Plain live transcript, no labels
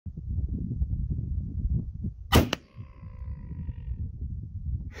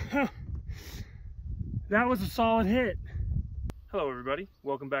That was a solid hit. Hello everybody,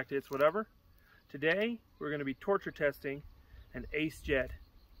 welcome back to It's Whatever. Today we're going to be torture testing an Acejet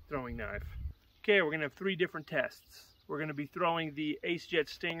throwing knife. Okay, we're going to have 3 different tests. We're going to be throwing the Acejet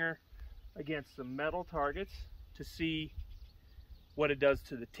Stinger against some metal targets to see what it does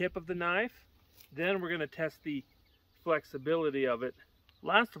to the tip of the knife. Then we're going to test the flexibility of it.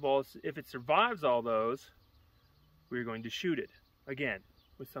 Last of all, if it survives all those, we're going to shoot it again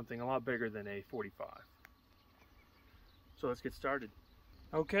with something a lot bigger than a 45. So let's get started.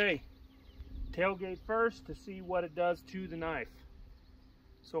 Okay, tailgate first to see what it does to the knife.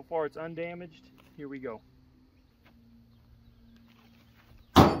 So far it's undamaged. Here we go.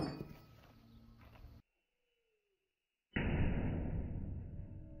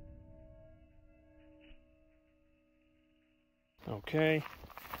 Okay.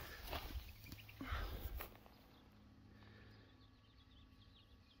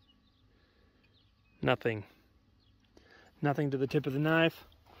 Nothing to the tip of the knife,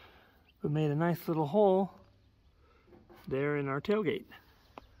 but made a nice little hole there in our tailgate.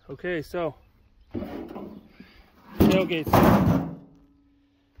 Okay, so tailgate's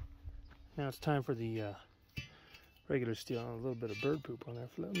now it's time for the regular steel. A little bit of bird poop on there.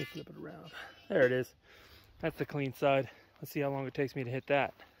 Let me flip it around. There it is. That's the clean side. Let's see how long it takes me to hit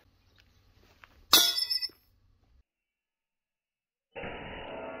that.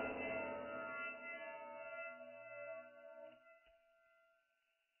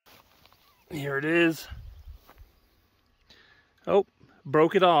 Here it is. Oh,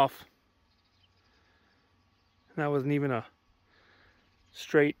 broke it off. That wasn't even a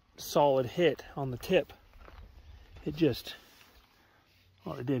straight, solid hit on the tip. It just,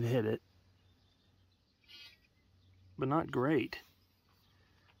 well, it did hit it, but not great.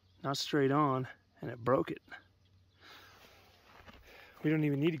 Not straight on, and it broke it. We don't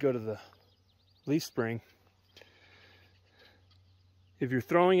even need to go to the leaf spring. If you're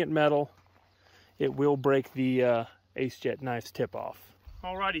throwing at metal, it will break the Acejet knife's tip off.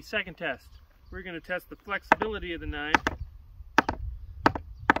 Alrighty, second test. We're going to test the flexibility of the knife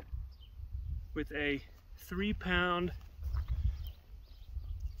with a 3-pound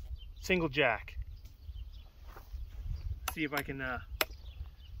single jack. See if I can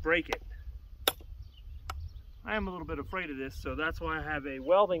break it. I am a little bit afraid of this, so that's why I have a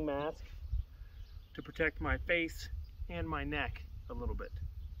welding mask to protect my face and my neck a little bit.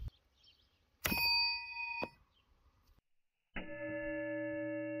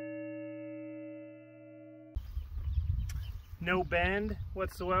 No bend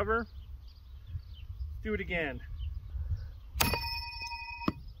whatsoever. Do it again.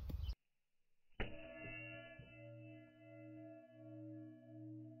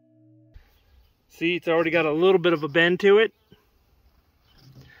 See, it's already got a little bit of a bend to it.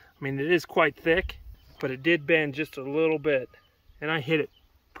 I mean, it is quite thick, but it did bend just a little bit, and I hit it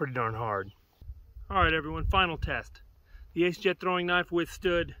pretty darn hard. All right, everyone, final test. The Acejet throwing knife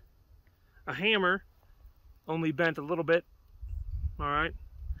withstood a hammer, only bent a little bit. All right,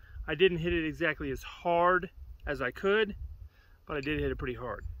 I didn't hit it exactly as hard as I could, but I did hit it pretty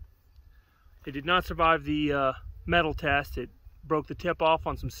hard. It did not survive the metal test. It broke the tip off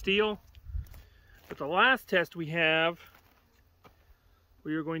on some steel. But the last test we have,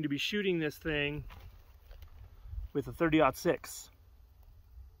 we are going to be shooting this thing with a 30-06.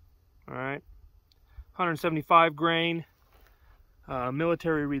 All right, 175 grain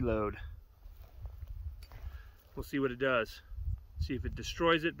military reload. We'll see what it does. See if it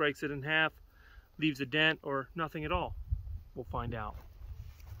destroys it, breaks it in half, leaves a dent, or nothing at all. We'll find out.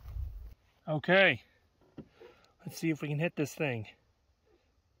 Okay, let's see if we can hit this thing.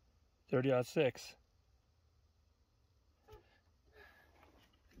 30-06.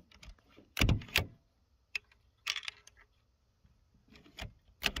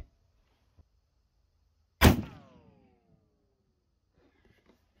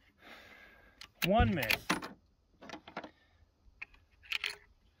 One miss.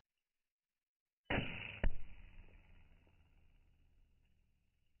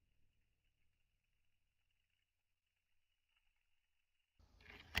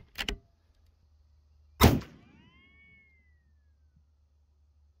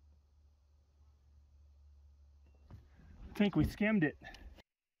 I think we skimmed it.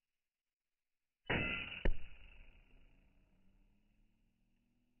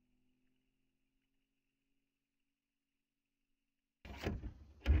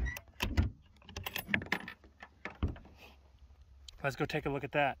 Let's go take a look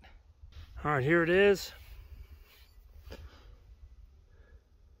at that. All right, here it is.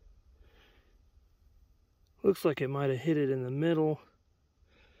 Looks like it might have hit it in the middle,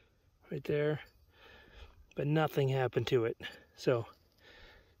 right there, but nothing happened to it. So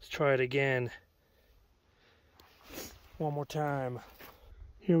let's try it again. One more time.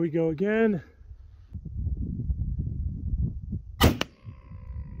 Here we go again.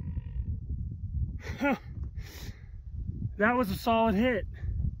 That was a solid hit.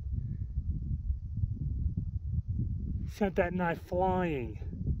 Sent that knife flying.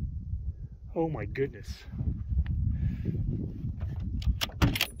 Oh my goodness.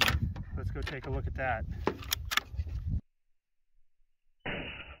 Let's go take a look at that.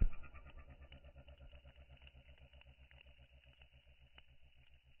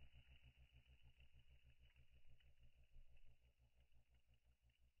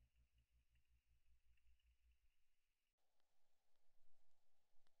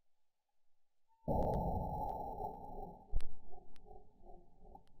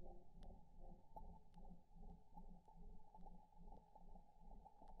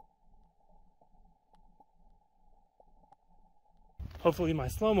 Hopefully my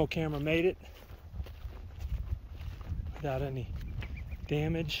slow-mo camera made it without any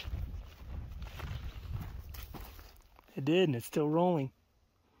damage. It did, and it's still rolling.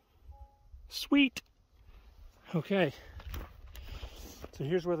 Sweet. Okay. So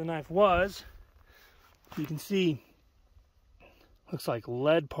here's where the knife was. You can see, looks like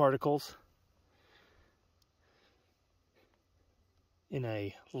lead particles in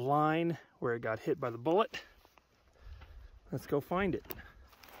a line where it got hit by the bullet. Let's go find it.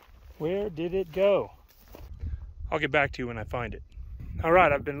 Where did it go? I'll get back to you when I find it. All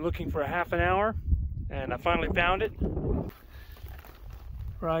right, I've been looking for a half an hour and I finally found it.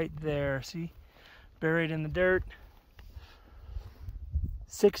 Right there, see? Buried in the dirt.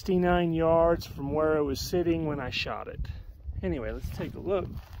 69 yards from where it was sitting when I shot it. Anyway, let's take a look.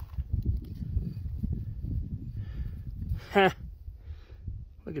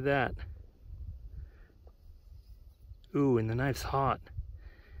 Look at that. Ooh, and the knife's hot.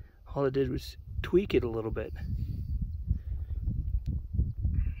 All it did was tweak it a little bit.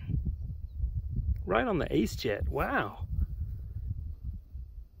 Right on the Acejet. Wow.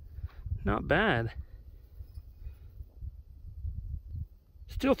 Not bad.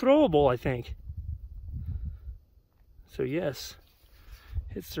 Still throwable, I think. So yes,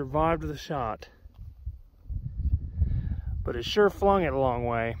 it survived the shot. But it sure flung it a long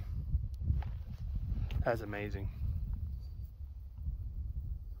way. That's amazing.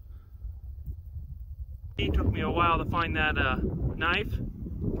 It took me a while to find that knife,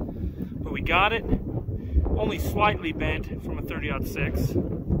 but we got it. Only slightly bent from a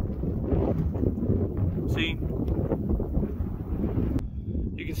 30-06. See?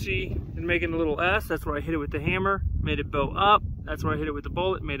 You can see it making a little S. That's where I hit it with the hammer. Made it bow up. That's where I hit it with the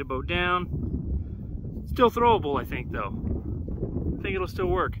bullet. Made it bow down. Still throwable, I think, though. I think it'll still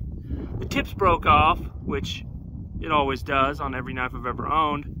work. The tips broke off, which it always does on every knife I've ever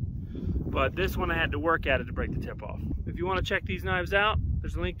owned. But this one I had to work at it to break the tip off. If you want to check these knives out,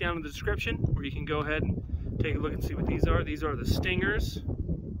 there's a link down in the description where you can go ahead and take a look and see what these are. These are the Stingers.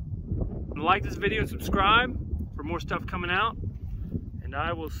 Like this video and subscribe for more stuff coming out. And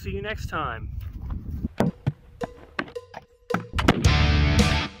I will see you next time.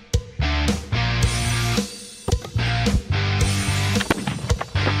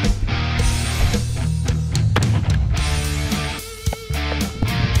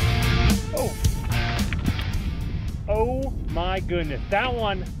 Oh my goodness, that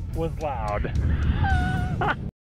one was loud.